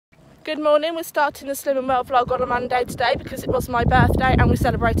Good morning, we're starting the Slim and Well vlog on a Monday today because it was my birthday and we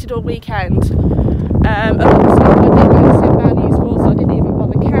celebrated all weekend. A lot of stuff I didn't know the Sim values for, so I didn't even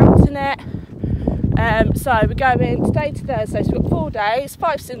bother counting it. So we're going today to Thursday, so we've got 4 days,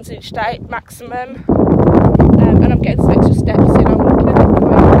 5 Sims each day maximum. And I'm getting some extra steps in, I'm walking a different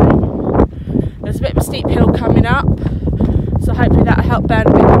way home. There's a bit of a steep hill coming up, so hopefully that'll help burn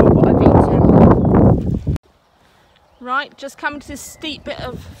a bit more of what I've eaten. Right, just coming to this steep bit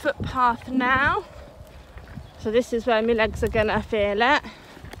of footpath now. So this is where my legs are gonna feel it.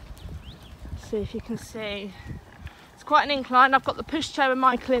 See if you can see. It's quite an incline. I've got the pushchair with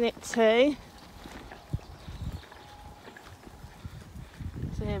Michael in it too.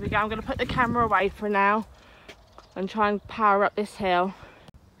 So here we go. I'm gonna put the camera away for now and try and power up this hill.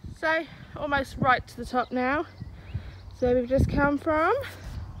 So almost right to the top now. So we've just come from.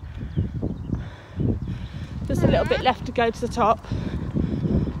 Just a little bit left to go to the top,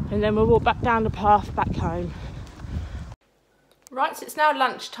 and then we'll walk back down the path back home. Right, so it's now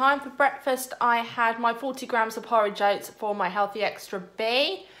lunchtime. For breakfast I had my 40 grams of porridge oats for my Healthy Extra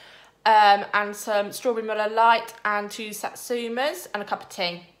B, and some strawberry Muller Light and 2 Satsumas and a cup of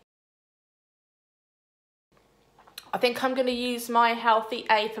tea. I think I'm going to use my Healthy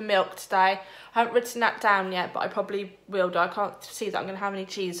A for milk today. I haven't written that down yet, but I probably will do. I can't see that I'm going to have any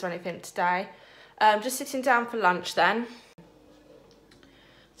cheese or anything today. Just sitting down for lunch then.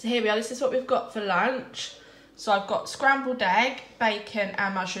 So here we are, this is what we've got for lunch. So I've got scrambled egg, bacon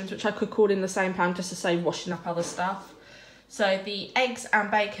and mushrooms, which I cook all in the same pan just to save washing up other stuff. So the eggs and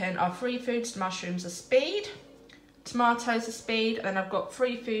bacon are free foods, the mushrooms are speed, tomatoes are speed, and then I've got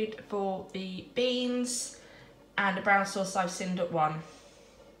free food for the beans and the brown sauce I've sinned at 1.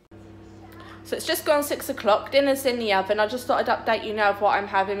 So it's just gone 6 o'clock, dinner's in the oven. I just thought I'd update you now of what I'm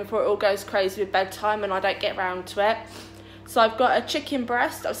having before it all goes crazy with bedtime and I don't get round to it. So I've got a chicken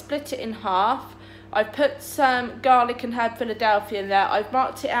breast, I've split it in half. I've put some garlic and herb Philadelphia in there. I've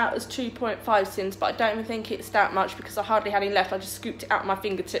marked it out as 2.5 sins, but I don't even think it's that much because I hardly had any left. I just scooped it out with my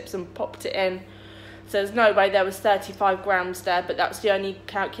fingertips and popped it in. So there's no way there was 35 grams there, but that's the only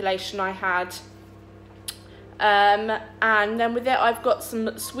calculation I had. And then with it I've got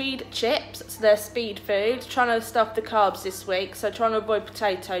some Swede chips, so they're speed food, trying to stuff the carbs this week, so trying to avoid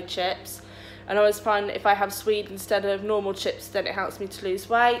potato chips. And I always find that if I have Swede instead of normal chips, then it helps me to lose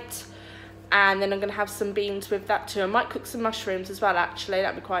weight. And then I'm going to have some beans with that too. I might cook some mushrooms as well actually,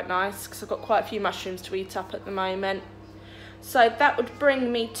 that'd be quite nice, because I've got quite a few mushrooms to eat up at the moment. So that would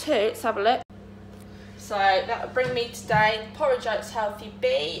bring me to, let's have a look. So that would bring me today, porridge oats Healthy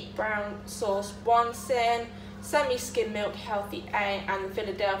B, brown sauce 1 sin, semi-skim milk Healthy A, and the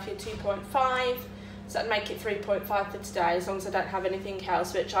Philadelphia 2.5, so that'd make it 3.5 for today, as long as I don't have anything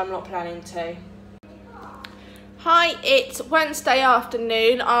else, which I'm not planning to. Hi, it's Wednesday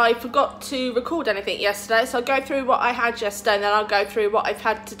afternoon. I forgot to record anything yesterday, so I'll go through what I had yesterday and then I'll go through what I've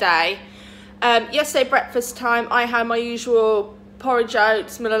had today. Yesterday breakfast time I had my usual porridge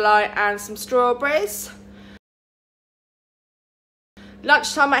oats, Muller Light and some strawberries.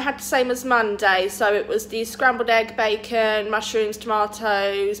 Lunchtime I had the same as Monday, so it was the scrambled egg, bacon, mushrooms,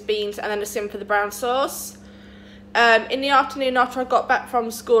 tomatoes, beans and then a sim for the brown sauce. In the afternoon after I got back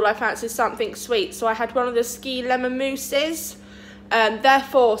from school I fancied something sweet, so I had one of the ski lemon mousses. They're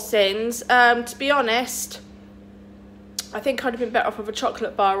 4 sins. To be honest, I think I'd have been better off with a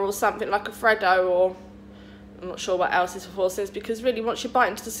chocolate bar or something like a Freddo, or I'm not sure what else is for 4 sins, because really once you bite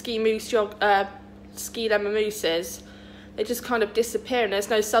into the ski lemon mousses, they just kind of disappear and there's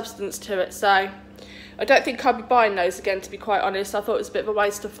no substance to it, so I don't think I'll be buying those again, to be quite honest. I thought it was a bit of a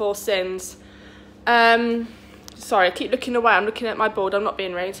waste of 4 sins. Sorry, I keep looking away, I'm looking at my board, I'm not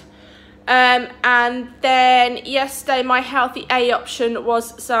being rude. And then yesterday my Healthy A option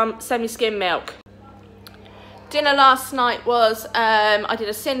was some semi-skim milk. Dinner last night was, I did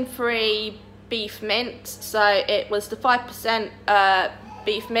a sin-free beef mince, so it was the 5%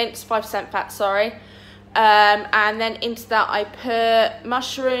 beef mince, 5% fat, sorry. And then into that I put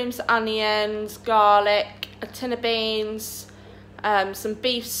mushrooms, onions, garlic, a tin of beans, some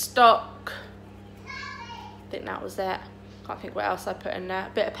beef stock, I think that was it. Can't think what else I put in there.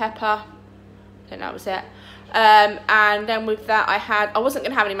 A bit of pepper, I think that was it. And then with that I wasn't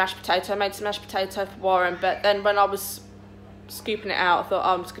going to have any mashed potato. I made some mashed potato for Warren, but then when I was scooping it out I thought,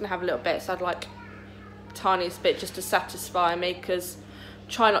 oh, I'm just going to have a little bit, so I'd like the tiniest bit just to satisfy me, because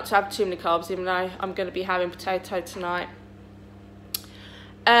try not to have too many carbs even though I'm going to be having potato tonight.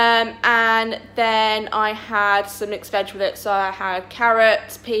 And then I had some mixed veg with it, so I had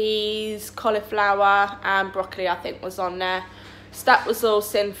carrots, peas, cauliflower and broccoli I think was on there. So that was all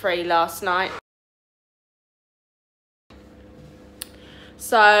sin free last night.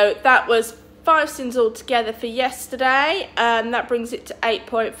 So that was 5 sins altogether for yesterday. That brings it to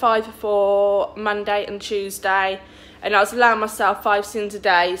 8.5 for Monday and Tuesday. And I was allowing myself 5 sins a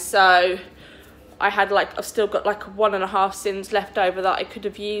day, so I've still got like 1.5 sins left over that I could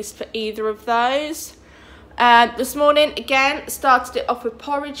have used for either of those. This morning, again, started it off with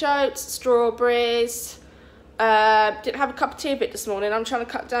porridge oats, strawberries. Didn't have a cup of tea a bit this morning. I'm trying to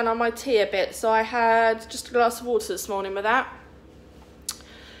cut down on my tea a bit, so I had just a glass of water this morning with that.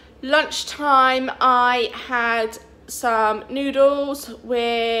 Lunchtime, I had some noodles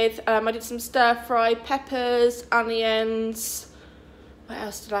with, I did some stir-fried peppers, onions. What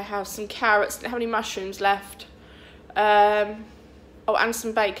else did I have? Some carrots. Didn't have any mushrooms left. Oh, and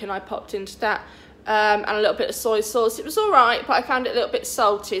some bacon I popped into that. And a little bit of soy sauce. It was alright, but I found it a little bit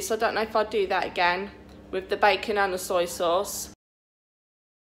salty, so I don't know if I'd do that again with the bacon and the soy sauce.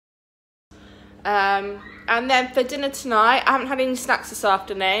 And then for dinner tonight, I haven't had any snacks this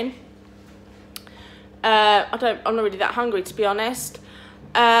afternoon. I'm not really that hungry, to be honest.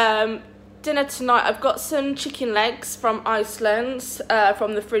 Dinner tonight, I've got some chicken legs from Iceland,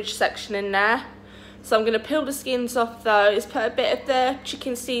 from the fridge section in there. So I'm going to peel the skins off those, put a bit of the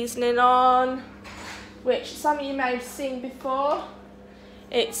chicken seasoning on, which some of you may have seen before.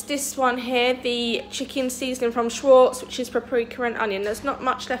 It's this one here, the chicken seasoning from Schwartz, which is paprika and onion. There's not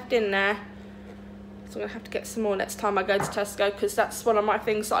much left in there, so I'm going to have to get some more next time I go to Tesco, because that's one of my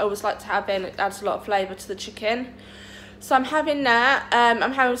things that I always like to have in. It adds a lot of flavour to the chicken. So I'm having that.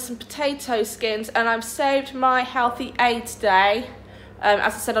 I'm having some potato skins, and I've saved my healthy A today.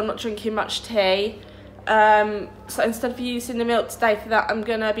 As I said, I'm not drinking much tea. So instead of using the milk today for that, I'm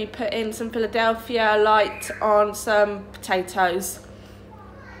going to be putting some Philadelphia Light on some potatoes,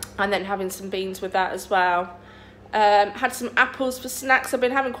 and then having some beans with that as well. Had some apples for snacks. I've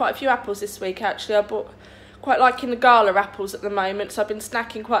been having quite a few apples this week, actually. I bought quite liking the Gala apples at the moment, so I've been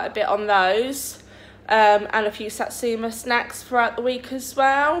snacking quite a bit on those. And a few Satsuma snacks throughout the week as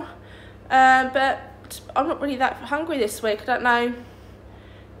well. But I'm not really that hungry this week. I don't know.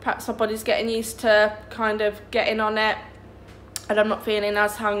 Perhaps my body's getting used to kind of getting on it, and I'm not feeling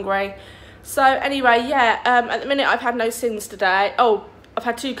as hungry. So anyway, yeah, at the minute I've had no sins today. Oh, I've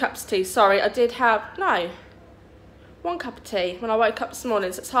had 2 cups of tea. Sorry, I did have, no, 1 cup of tea when I woke up this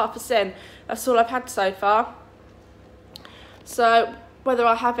morning, so it's half a sin. That's all I've had so far. So whether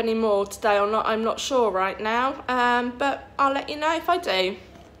I have any more today or not, I'm not sure right now, but I'll let you know if I do.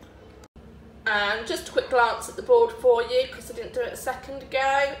 And just a quick glance at the board for you, because I didn't do it a second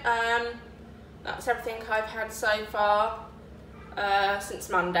ago. That's everything I've had so far since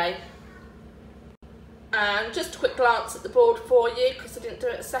Monday. And just a quick glance at the board for you, because I didn't do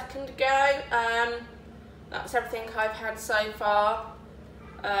it a second ago. That's everything I've had so far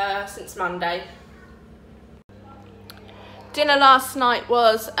since Monday. Dinner last night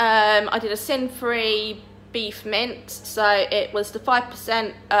was, I did a sin-free beef mince, so it was the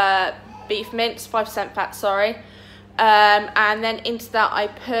 5% beef mince, 5% fat, sorry. And then into that I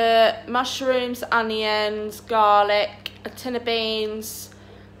put mushrooms, onions, garlic, a tin of beans,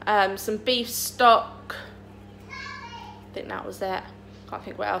 some beef stock. I think that was it. Can't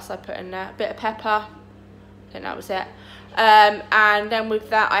think what else I put in there. A bit of pepper. I think that was it. And then with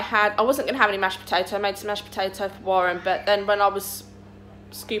that I wasn't going to have any mashed potato. I made some mashed potato for Warren, but then when I was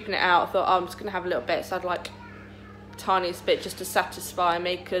scooping it out, I thought, oh, I'm just going to have a little bit, so I'd like the tiniest bit just to satisfy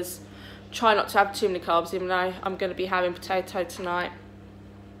me, because try not to have too many carbs, even though I'm going to be having potato tonight.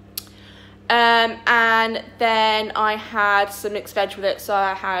 And then I had some mixed veg with it, so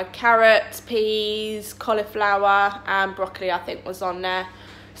I had carrots, peas, cauliflower and broccoli I think was on there.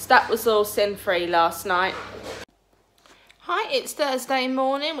 So that was all sin-free last night. Hi, it's Thursday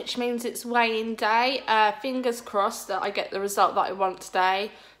morning, which means it's weighing day. Fingers crossed that I get the result that I want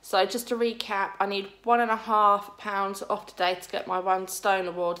today. So just to recap, I need 1.5 pounds off today to get my 1 stone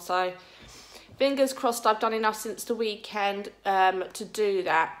award. So fingers crossed I've done enough since the weekend to do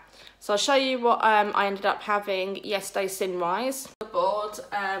that. So I'll show you what I ended up having yesterday sin-wise. The board,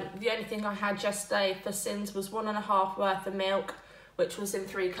 the only thing I had yesterday for sins was 1.5 worth of milk, which was in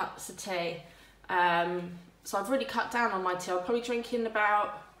 3 cups of tea. So I've really cut down on my tea. I'm probably drinking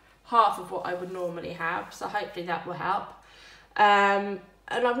about half of what I would normally have, so hopefully that will help. And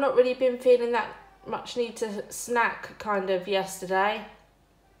I've not really been feeling that much need to snack kind of yesterday.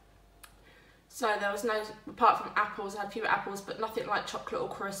 So there was no, apart from apples, I had a few apples, but nothing like chocolate or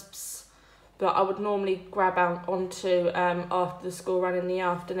crisps that I would normally grab out onto after the school run in the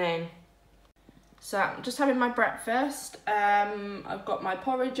afternoon. So I'm just having my breakfast. I've got my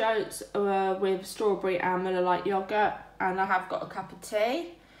porridge oats with strawberry and Miller Lite yoghurt, and I have got a cup of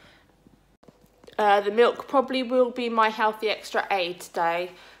tea. The milk probably will be my healthy extra A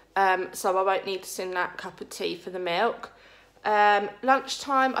today, so I won't need to send that cup of tea for the milk.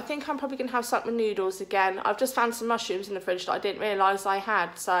 Lunchtime, I think I'm probably going to have something with noodles again. I've just found some mushrooms in the fridge that I didn't realise I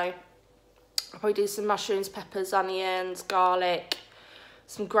had, so I'll probably do some mushrooms, peppers, onions, garlic,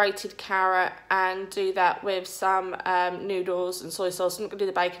 some grated carrot, and do that with some noodles and soy sauce. I'm not going to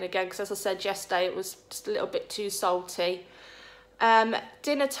do the bacon again because, as I said yesterday, it was just a little bit too salty.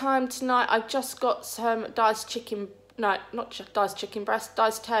 Dinner time tonight, I've just got some diced chicken, no, not diced chicken breast,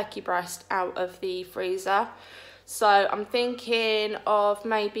 diced turkey breast out of the freezer. So I'm thinking of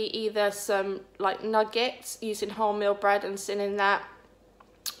maybe either some like nuggets using wholemeal bread and sitting that,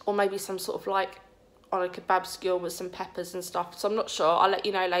 or maybe some sort of like on a kebab skewer with some peppers and stuff. So I'm not sure. I'll let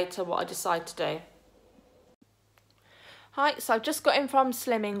you know later what I decide to do. Hi, so I've just got in from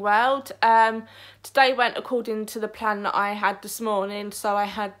Slimming World. Today went according to the plan that I had this morning. So I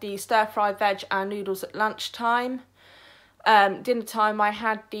had the stir-fry veg and noodles at lunchtime. Dinner time I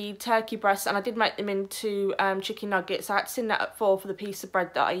had the turkey breast, and I did make them into chicken nuggets. I had to send that at 4 for the piece of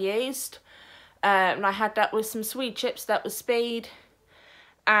bread that I used. And I had that with some sweet chips, that was speed,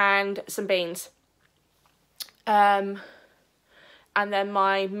 and some beans. And then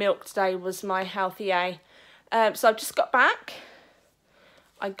my milk today was my healthy A. So I've just got back.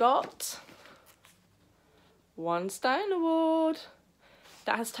 I got 1 Stone Award.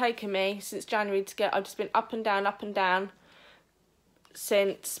 That has taken me since January to get. I've just been up and down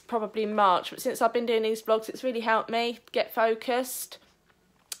since probably March. But since I've been doing these vlogs, it's really helped me get focused.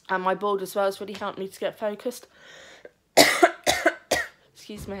 And my board as well has really helped me to get focused.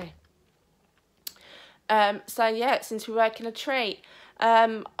 Excuse me. So yeah, it seems to be working a treat.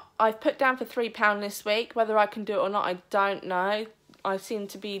 I've put down for £3 this week. Whether I can do it or not, I don't know. I seem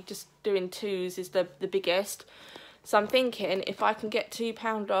to be just doing 2s is the biggest. So I'm thinking if I can get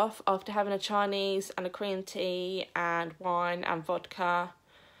 £2 off after having a Chinese and a Korean tea and wine and vodka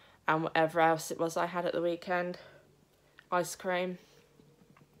and whatever else it was I had at the weekend, ice cream,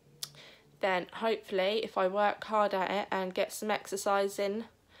 then hopefully if I work hard at it and get some exercise in,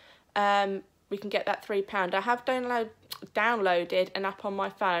 we can get that £3. I have downloaded an app on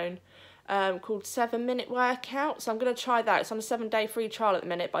my phone called 7 Minute Workout, so I'm going to try that. It's on a 7-day free trial at the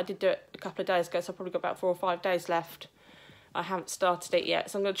minute, but I did do it a couple of days ago, so I've probably got about 4 or 5 days left. I haven't started it yet,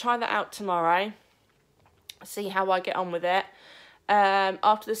 so I'm going to try that out tomorrow, see how I get on with it.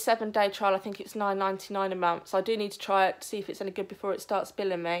 After the 7-day trial, I think it's £9.99 a month, so I do need to try it to see if it's any good before it starts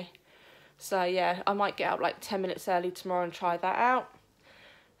billing me. So yeah, I might get up like 10 minutes early tomorrow and try that out.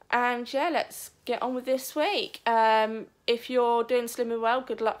 And yeah, let's get on with this week. If you're doing Slimming Well,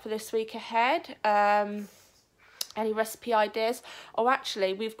 good luck for this week ahead. Any recipe ideas? Oh,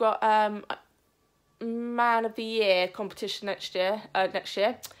 actually, we've got Man of the Year competition next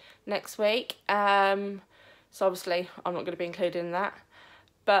week. So obviously, I'm not going to be included in that.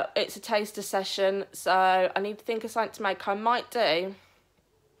 But it's a taster session, so I need to think of something to make. I might do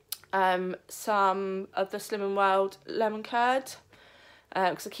some of the Slimming World lemon curd.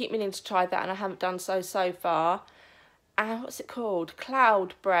 Because I keep meaning to try that and I haven't done so far. And what's it called?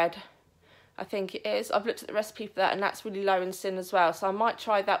 Cloud bread, I think it is. I've looked at the recipe for that and that's really low in sin as well. So I might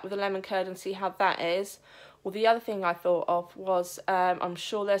try that with a lemon curd and see how that is. Well, the other thing I thought of was I'm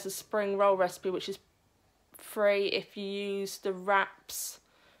sure there's a spring roll recipe which is free if you use the wraps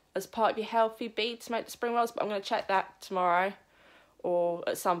as part of your healthy bead to make the spring rolls. But I'm going to check that tomorrow or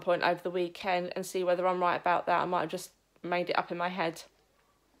at some point over the weekend and see whether I'm right about that. I might have just made it up in my head.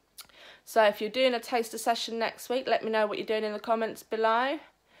 So if you're doing a taster session next week, let me know what you're doing in the comments below.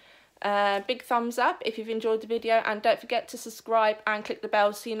 Big thumbs up if you've enjoyed the video, and don't forget to subscribe and click the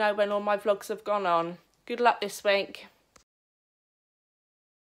bell so you know when all my vlogs have gone on. Good luck this week.